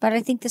 But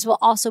I think this will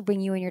also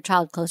bring you and your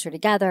child closer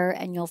together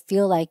and you'll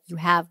feel like you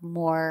have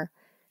more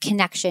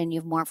connection, you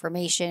have more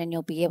information, and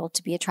you'll be able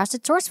to be a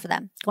trusted source for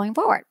them going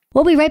forward.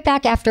 We'll be right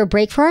back after a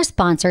break for our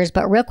sponsors,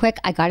 but real quick,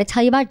 I got to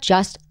tell you about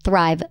Just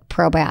Thrive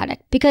Probiotic.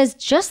 Because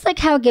just like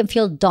how it can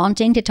feel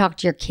daunting to talk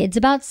to your kids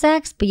about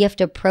sex, but you have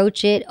to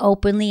approach it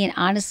openly and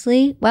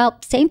honestly, well,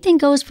 same thing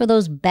goes for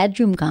those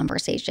bedroom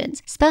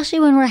conversations,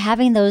 especially when we're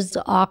having those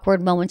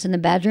awkward moments in the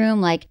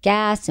bedroom like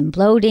gas and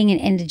bloating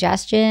and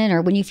indigestion,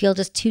 or when you feel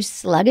just too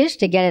sluggish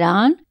to get it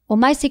on. Well,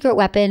 my secret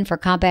weapon for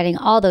combating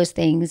all those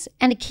things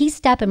and a key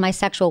step in my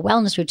sexual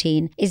wellness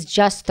routine is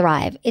Just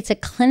Thrive. It's a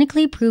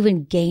clinically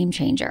proven game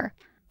changer.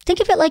 Think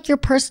of it like your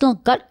personal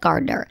gut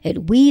gardener.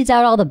 It weeds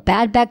out all the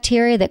bad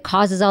bacteria that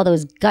causes all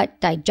those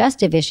gut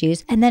digestive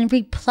issues and then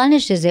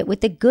replenishes it with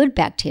the good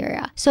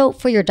bacteria. So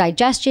for your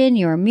digestion,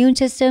 your immune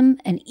system,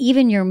 and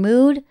even your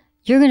mood,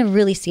 you're going to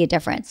really see a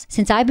difference.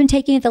 Since I've been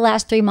taking it the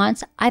last 3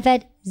 months, I've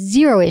had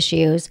 0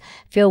 issues,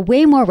 feel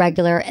way more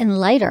regular and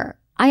lighter.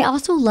 I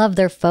also love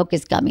their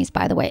Focus gummies,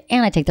 by the way,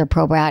 and I take their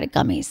probiotic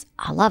gummies.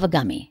 I love a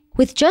gummy.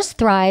 With Just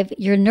Thrive,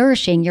 you're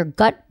nourishing your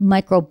gut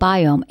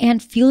microbiome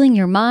and fueling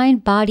your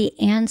mind, body,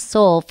 and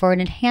soul for an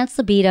enhanced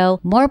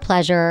libido, more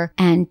pleasure,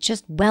 and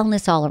just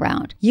wellness all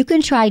around. You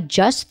can try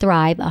Just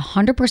Thrive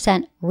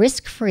 100%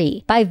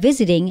 risk-free by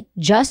visiting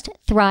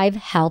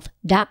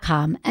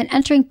justthrivehealth.com and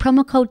entering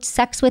promo code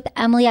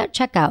SEXWITHEMILY at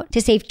checkout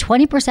to save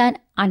 20%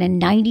 on a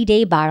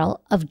 90-day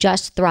bottle of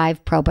Just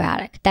Thrive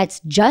Probiotic. That's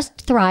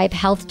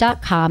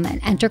justthrivehealth.com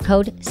and enter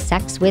code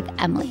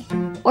SEXWITHEMILY.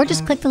 Or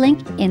just click the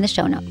link in the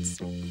show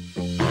notes.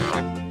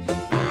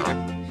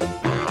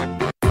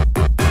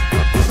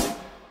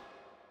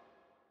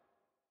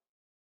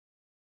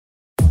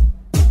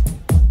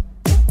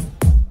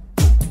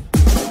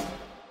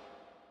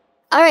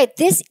 All right,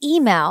 this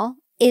email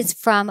is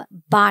from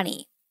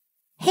Bonnie.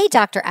 Hey,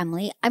 Dr.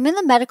 Emily, I'm in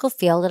the medical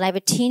field and I have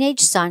a teenage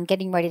son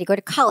getting ready to go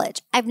to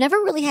college. I've never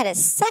really had a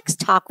sex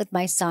talk with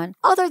my son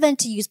other than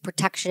to use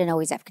protection and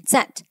always have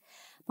consent.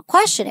 My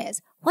question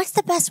is, what's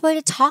the best way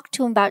to talk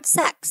to him about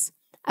sex?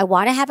 I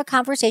want to have a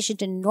conversation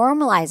to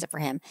normalize it for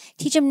him,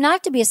 teach him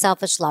not to be a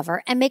selfish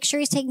lover, and make sure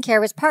he's taking care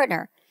of his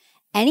partner.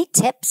 Any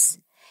tips?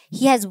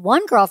 He has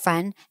 1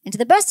 girlfriend, and to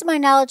the best of my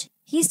knowledge,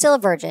 he's still a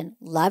virgin.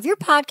 Love your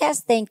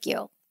podcast. Thank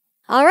you.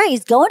 All right,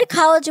 he's going to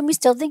college and we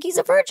still think he's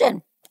a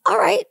virgin. All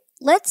right,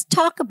 let's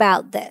talk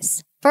about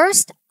this.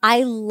 First,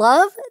 I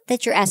love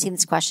that you're asking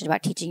this question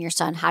about teaching your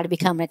son how to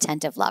become an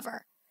attentive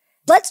lover.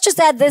 Let's just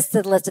add this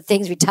to the list of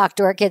things we talk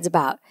to our kids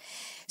about.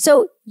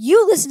 So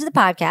you listen to the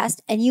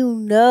podcast and you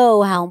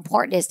know how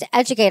important it is to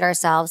educate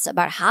ourselves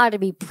about how to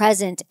be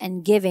present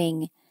and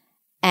giving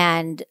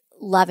and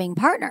loving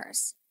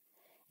partners.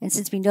 And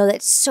since we know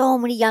that so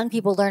many young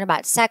people learn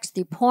about sex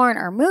through porn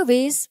or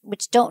movies,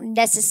 which don't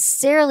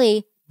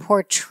necessarily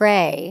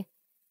portray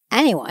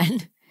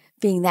anyone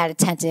being that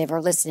attentive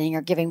or listening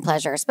or giving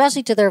pleasure,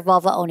 especially to their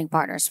vulva-owning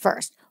partners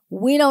first.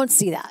 We don't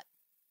see that.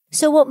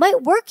 So what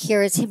might work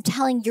here is him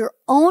telling your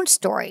own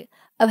story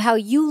of how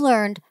you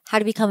learned how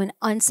to become an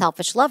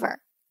unselfish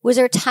lover. Was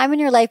there a time in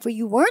your life where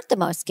you weren't the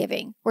most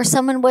giving, where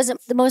someone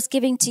wasn't the most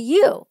giving to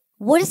you?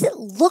 What does it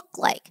look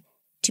like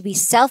to be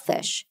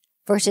selfish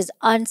versus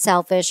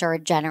unselfish or a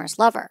generous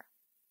lover?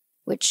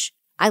 Which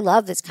I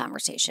love this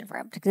conversation for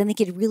him because then he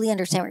could really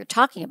understand what you're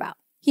talking about.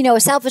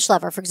 A selfish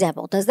lover, for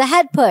example, does the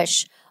head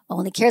push,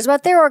 only cares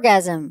about their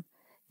orgasm,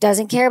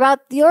 doesn't care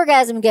about the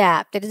orgasm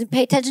gap, that doesn't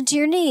pay attention to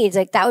your needs.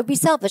 Like that would be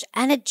selfish.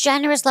 And a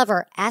generous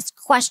lover asks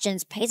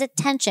questions, pays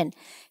attention,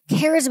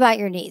 cares about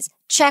your needs,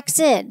 checks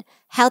in,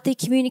 healthy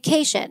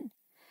communication.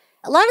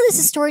 A lot of this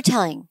is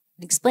storytelling,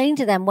 explaining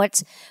to them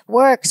what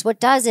works, what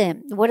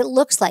doesn't, what it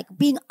looks like,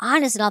 being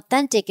honest and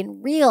authentic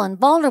and real and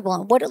vulnerable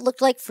and what it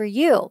looked like for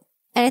you.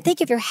 And I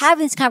think if you're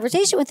having this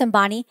conversation with him,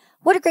 Bonnie,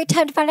 what a great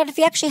time to find out if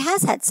he actually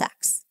has had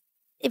sex.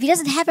 If he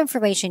doesn't have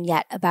information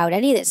yet about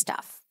any of this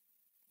stuff,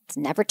 It's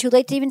never too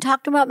late to even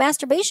talk to them about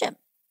masturbation.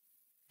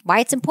 Why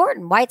it's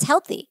important, why it's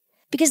healthy.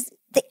 Because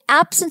the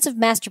absence of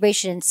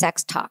masturbation in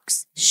sex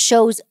talks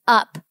shows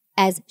up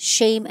as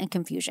shame and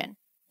confusion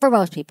for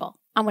most people.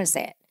 I'm going to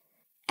say it.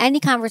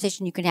 Any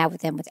conversation you can have with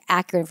them with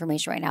accurate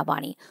information right now,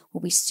 Bonnie, will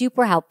be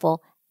super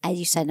helpful as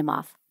you send them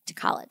off to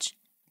college.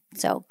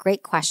 So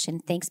great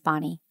question. Thanks,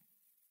 Bonnie.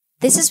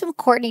 This is from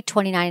Courtney,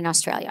 29 in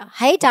Australia.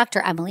 Hey,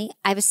 Dr. Emily.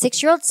 I have a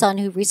 6-year-old son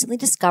who recently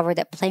discovered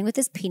that playing with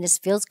his penis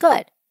feels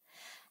good.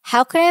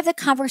 How can I have the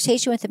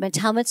conversation with him and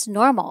tell him it's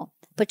normal,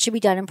 but should be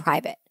done in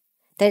private?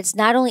 That it's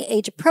not only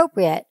age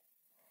appropriate,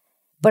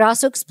 but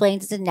also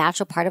explains it's a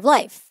natural part of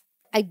life.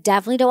 I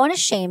definitely don't want to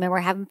shame him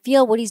or have him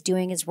feel what he's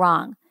doing is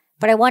wrong,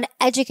 but I want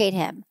to educate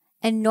him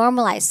and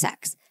normalize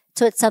sex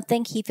so it's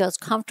something he feels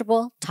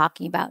comfortable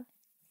talking about.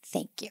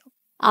 Thank you.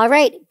 All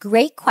right,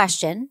 great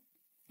question.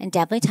 And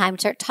definitely time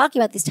to start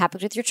talking about these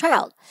topics with your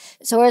child.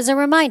 So as a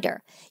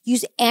reminder,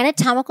 use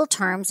anatomical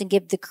terms and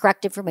give the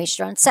correct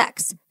information on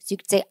sex. So you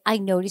could say, I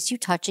notice you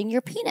touching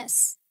your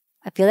penis.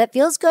 I feel that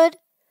feels good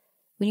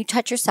when you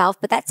touch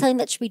yourself, but that's something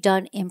that should be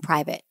done in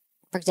private.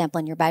 For example,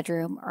 in your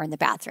bedroom or in the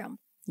bathroom.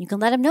 You can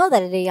let them know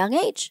that at a young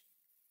age.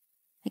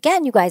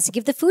 Again, you guys, to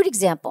give the food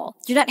example,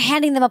 you're not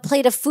handing them a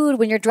plate of food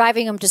when you're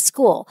driving them to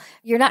school.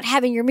 You're not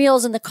having your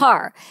meals in the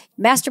car.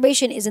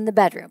 Masturbation is in the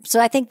bedroom.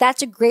 So I think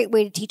that's a great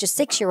way to teach a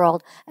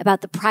 6-year-old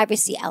about the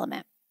privacy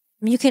element.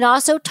 You can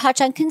also touch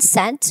on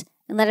consent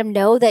and let him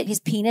know that his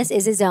penis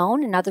is his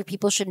own and other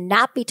people should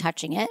not be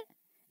touching it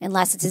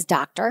unless it's his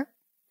doctor.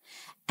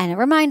 And a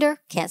reminder,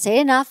 can't say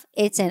it enough,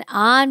 it's an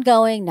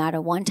ongoing, not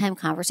a one-time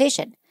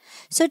conversation.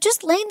 So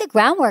just laying the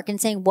groundwork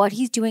and saying what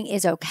he's doing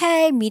is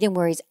okay, meet him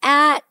where he's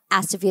at,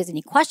 ask if he has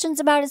any questions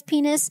about his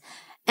penis,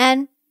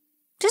 and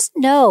just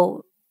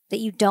know that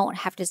you don't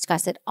have to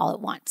discuss it all at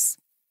once.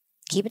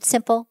 Keep it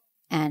simple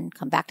and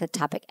come back to the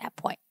topic at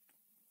point.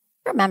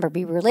 Remember,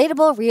 be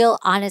relatable, real,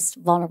 honest,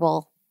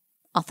 vulnerable,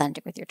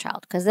 authentic with your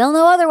child because they'll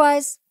know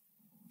otherwise.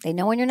 They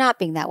know when you're not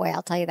being that way,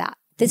 I'll tell you that.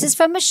 This is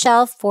from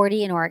Michelle,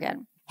 40 in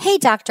Oregon. Hey,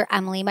 Dr.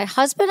 Emily, my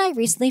husband and I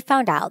recently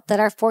found out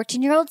that our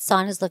 14-year-old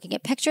son is looking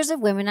at pictures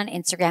of women on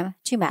Instagram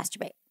to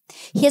masturbate.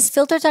 He has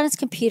filters on his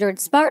computer and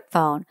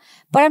smartphone,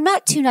 but I'm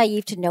not too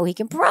naive to know he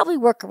can probably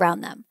work around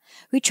them.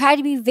 We try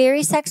to be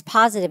very sex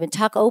positive and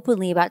talk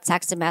openly about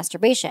sex and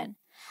masturbation.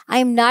 I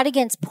am not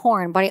against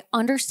porn, but I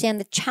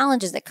understand the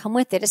challenges that come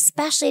with it,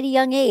 especially at a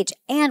young age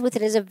and with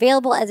it as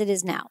available as it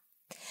is now.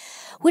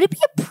 Would it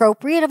be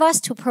appropriate of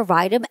us to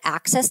provide him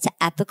access to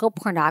ethical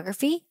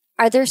pornography?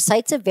 Are there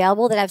sites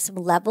available that have some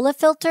level of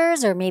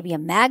filters or maybe a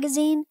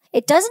magazine?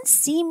 It doesn't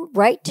seem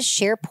right to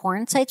share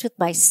porn sites with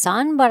my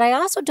son, but I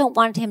also don't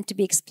want him to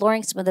be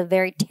exploring some of the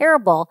very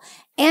terrible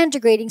and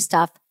degrading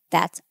stuff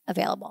that's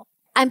available.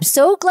 I'm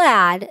so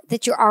glad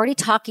that you're already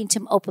talking to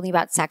him openly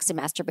about sex and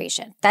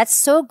masturbation. That's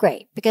so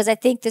great because I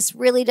think this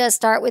really does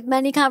start with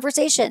many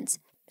conversations.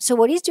 So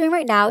what he's doing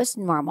right now is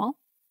normal.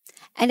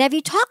 And have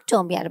you talked to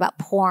him yet about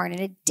porn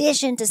in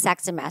addition to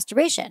sex and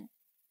masturbation?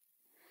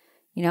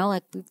 You know,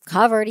 like we've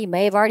covered, he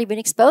may have already been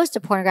exposed to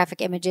pornographic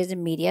images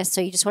and media.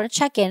 So you just want to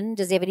check in.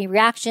 Does he have any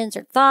reactions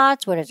or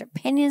thoughts? What are his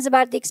opinions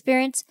about the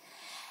experience?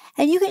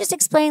 And you can just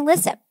explain,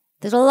 listen,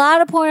 there's a lot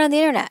of porn on the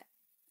internet.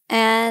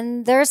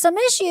 And there are some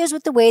issues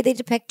with the way they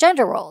depict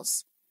gender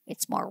roles.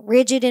 It's more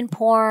rigid in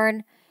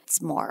porn.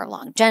 It's more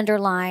along gender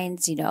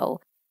lines. You know,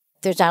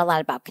 there's not a lot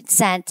about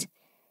consent.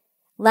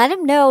 Let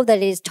him know that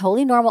it is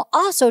totally normal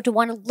also to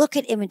want to look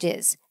at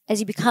images as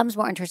he becomes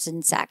more interested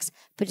in sex.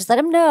 But just let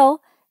him know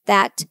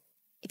that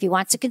if he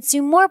wants to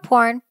consume more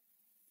porn,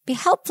 be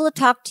helpful to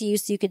talk to you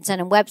so you can send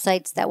him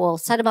websites that will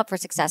set him up for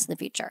success in the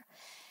future.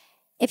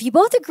 If you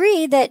both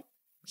agree that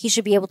he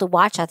should be able to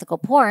watch ethical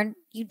porn,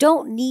 you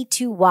don't need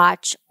to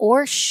watch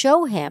or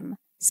show him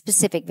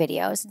specific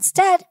videos.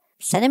 Instead,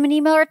 send him an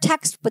email or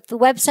text with the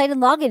website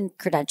and login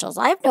credentials.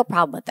 I have no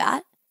problem with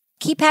that.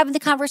 Keep having the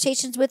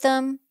conversations with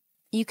him.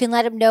 You can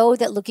let him know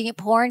that looking at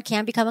porn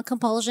can become a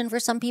compulsion for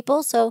some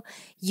people, so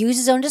use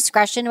his own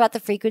discretion about the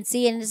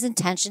frequency and his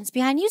intentions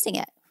behind using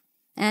it.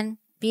 And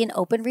be an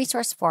open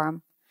resource for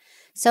them.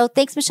 So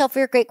thanks, Michelle, for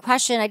your great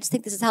question. I just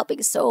think this is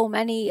helping so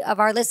many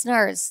of our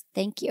listeners.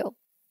 Thank you.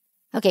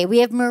 Okay, we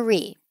have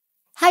Marie.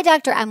 Hi,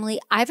 Dr. Emily.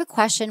 I have a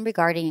question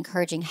regarding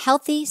encouraging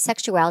healthy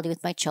sexuality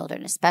with my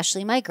children,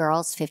 especially my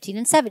girls, 15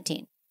 and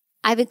 17.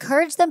 I've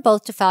encouraged them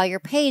both to follow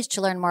your page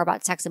to learn more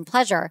about sex and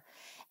pleasure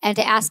and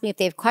to ask me if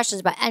they have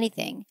questions about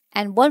anything.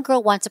 And one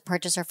girl wants to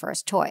purchase her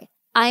first toy.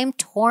 I am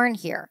torn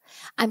here.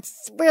 I'm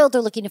thrilled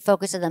they're looking to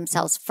focus on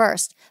themselves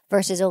first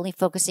versus only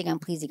focusing on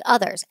pleasing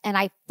others. And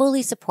I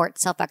fully support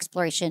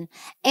self-exploration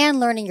and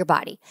learning your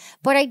body.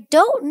 But I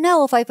don't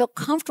know if I feel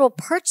comfortable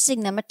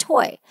purchasing them a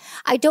toy.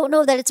 I don't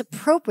know that it's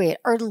appropriate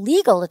or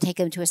legal to take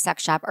them to a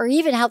sex shop or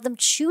even help them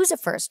choose a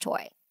first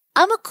toy.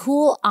 I'm a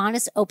cool,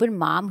 honest, open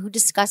mom who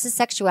discusses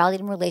sexuality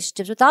and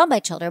relationships with all my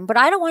children, but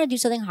I don't want to do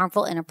something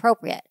harmful and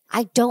inappropriate.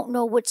 I don't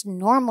know what's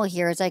normal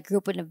here as I grew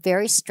up in a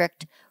very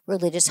strict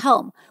religious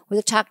home where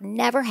the talk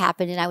never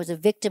happened and I was a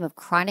victim of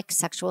chronic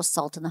sexual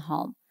assault in the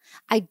home.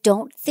 I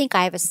don't think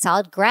I have a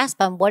solid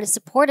grasp on what is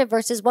supportive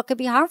versus what could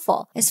be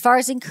harmful as far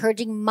as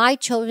encouraging my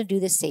children to do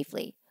this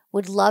safely.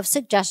 Would love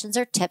suggestions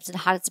or tips on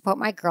how to support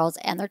my girls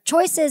and their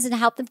choices and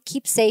help them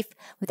keep safe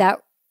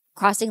without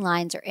crossing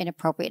lines or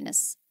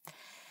inappropriateness.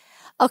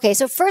 Okay,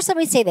 so first let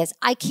me say this.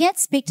 I can't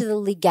speak to the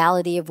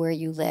legality of where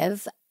you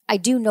live. I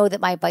do know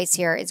that my advice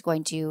here is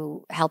going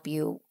to help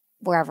you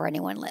wherever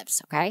anyone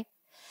lives, okay?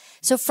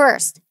 So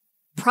first,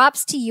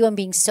 props to you on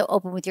being so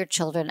open with your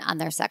children on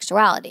their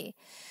sexuality.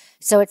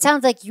 So it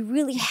sounds like you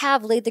really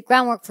have laid the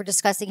groundwork for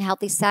discussing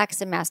healthy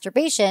sex and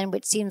masturbation,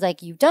 which seems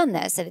like you've done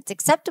this and it's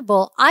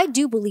acceptable. I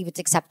do believe it's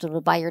acceptable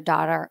to buy your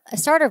daughter a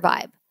starter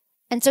vibe.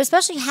 And so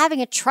especially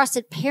having a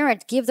trusted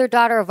parent give their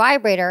daughter a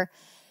vibrator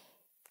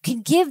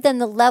can give them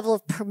the level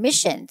of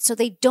permission so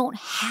they don't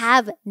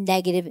have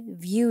negative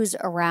views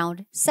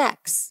around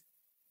sex.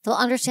 They'll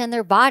understand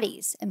their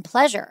bodies and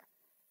pleasure,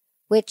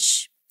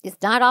 which is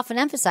not often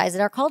emphasized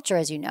in our culture,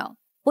 as you know.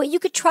 What you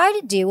could try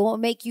to do and what will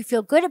make you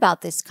feel good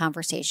about this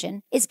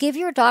conversation is give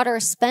your daughter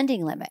a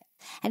spending limit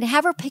and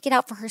have her pick it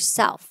out for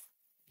herself.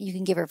 You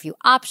can give her a few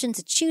options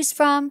to choose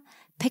from,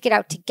 pick it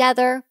out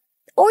together,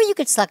 or you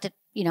could select it,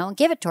 and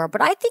give it to her.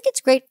 But I think it's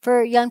great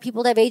for young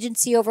people to have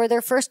agency over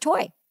their first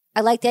toy.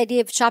 I like the idea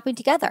of shopping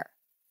together.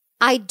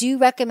 I do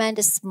recommend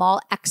a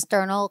small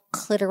external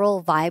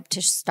clitoral vibe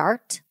to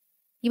start.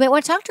 You might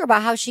want to talk to her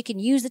about how she can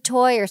use the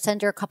toy or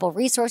send her a couple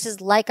resources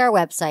like our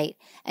website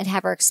and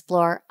have her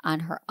explore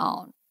on her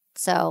own.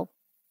 So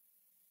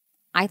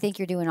I think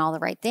you're doing all the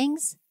right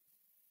things.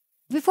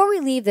 Before we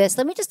leave this,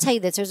 let me just tell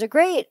you this. There's a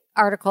great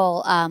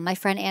article. My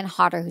friend Ann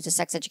Hodder, who's a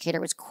sex educator,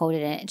 was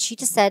quoted in it. And she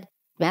just said,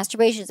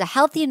 masturbation is a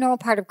healthy and normal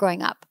part of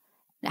growing up.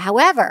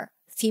 However,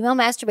 female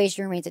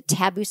masturbation remains a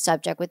taboo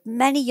subject with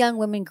many young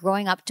women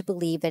growing up to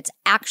believe that it's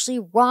actually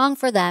wrong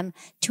for them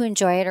to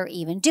enjoy it or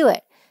even do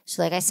it.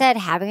 So like I said,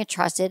 having a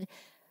trusted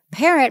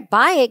parent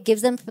buy it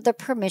gives them the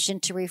permission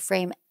to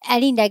reframe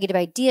any negative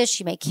ideas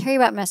she may carry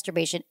about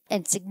masturbation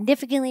and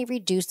significantly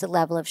reduce the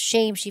level of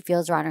shame she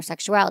feels around her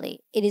sexuality.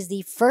 It is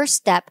the first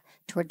step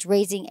towards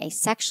raising a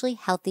sexually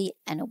healthy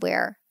and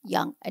aware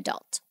young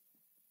adult.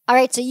 All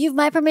right, so you've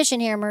my permission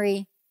here,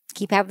 Marie.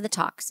 Keep having the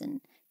talks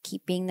and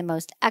keep being the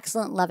most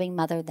excellent, loving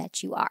mother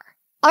that you are.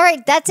 All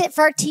right, that's it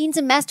for our teens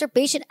and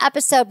masturbation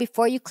episode.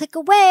 Before you click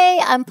away,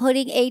 I'm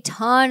putting a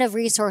ton of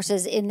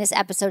resources in this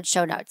episode's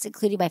show notes,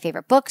 including my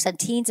favorite books on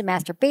teens and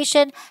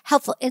masturbation,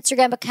 helpful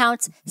Instagram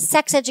accounts,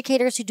 sex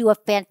educators who do a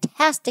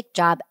fantastic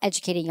job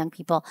educating young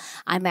people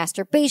on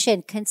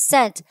masturbation,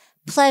 consent,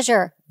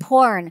 pleasure,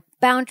 porn,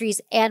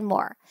 boundaries, and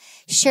more.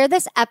 Share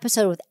this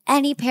episode with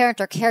any parent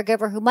or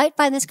caregiver who might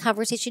find this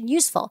conversation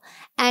useful.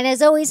 And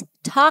as always,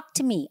 talk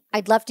to me.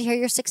 I'd love to hear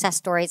your success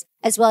stories,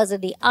 as well as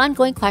the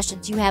ongoing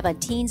questions you have on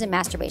teens and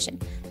masturbation.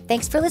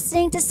 Thanks for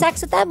listening to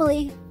Sex with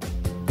Emily.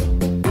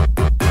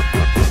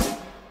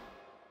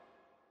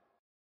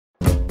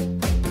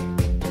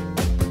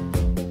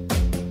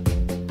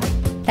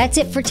 That's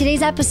it for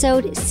today's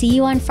episode. See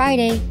you on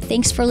Friday.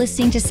 Thanks for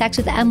listening to Sex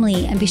with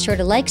Emily, and be sure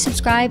to like,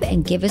 subscribe,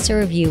 and give us a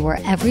review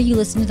wherever you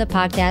listen to the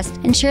podcast,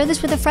 and share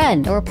this with a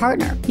friend or a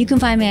partner. You can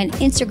find me on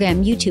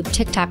Instagram, YouTube,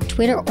 TikTok,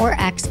 Twitter, or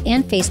X,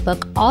 and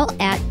Facebook, all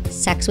at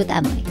Sex with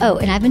Emily. Oh,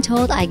 and I've been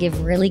told I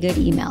give really good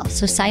email,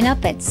 so sign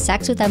up at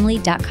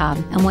sexwithemily.com.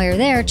 And while you're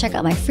there, check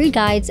out my free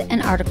guides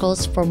and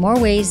articles for more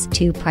ways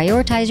to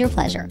prioritize your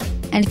pleasure.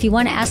 And if you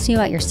want to ask me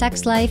about your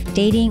sex life,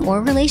 dating,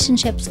 or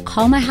relationships,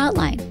 call my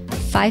hotline,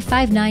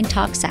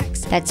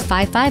 559-TALK-SEX. That's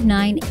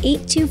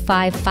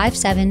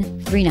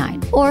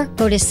 559-825-5739. Or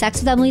go to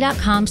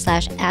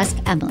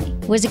sexwithemily.com/assemily.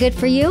 Was it good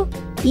for you?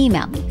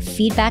 Email me,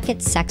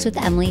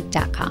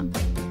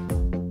 feedback@sexwithemily.com.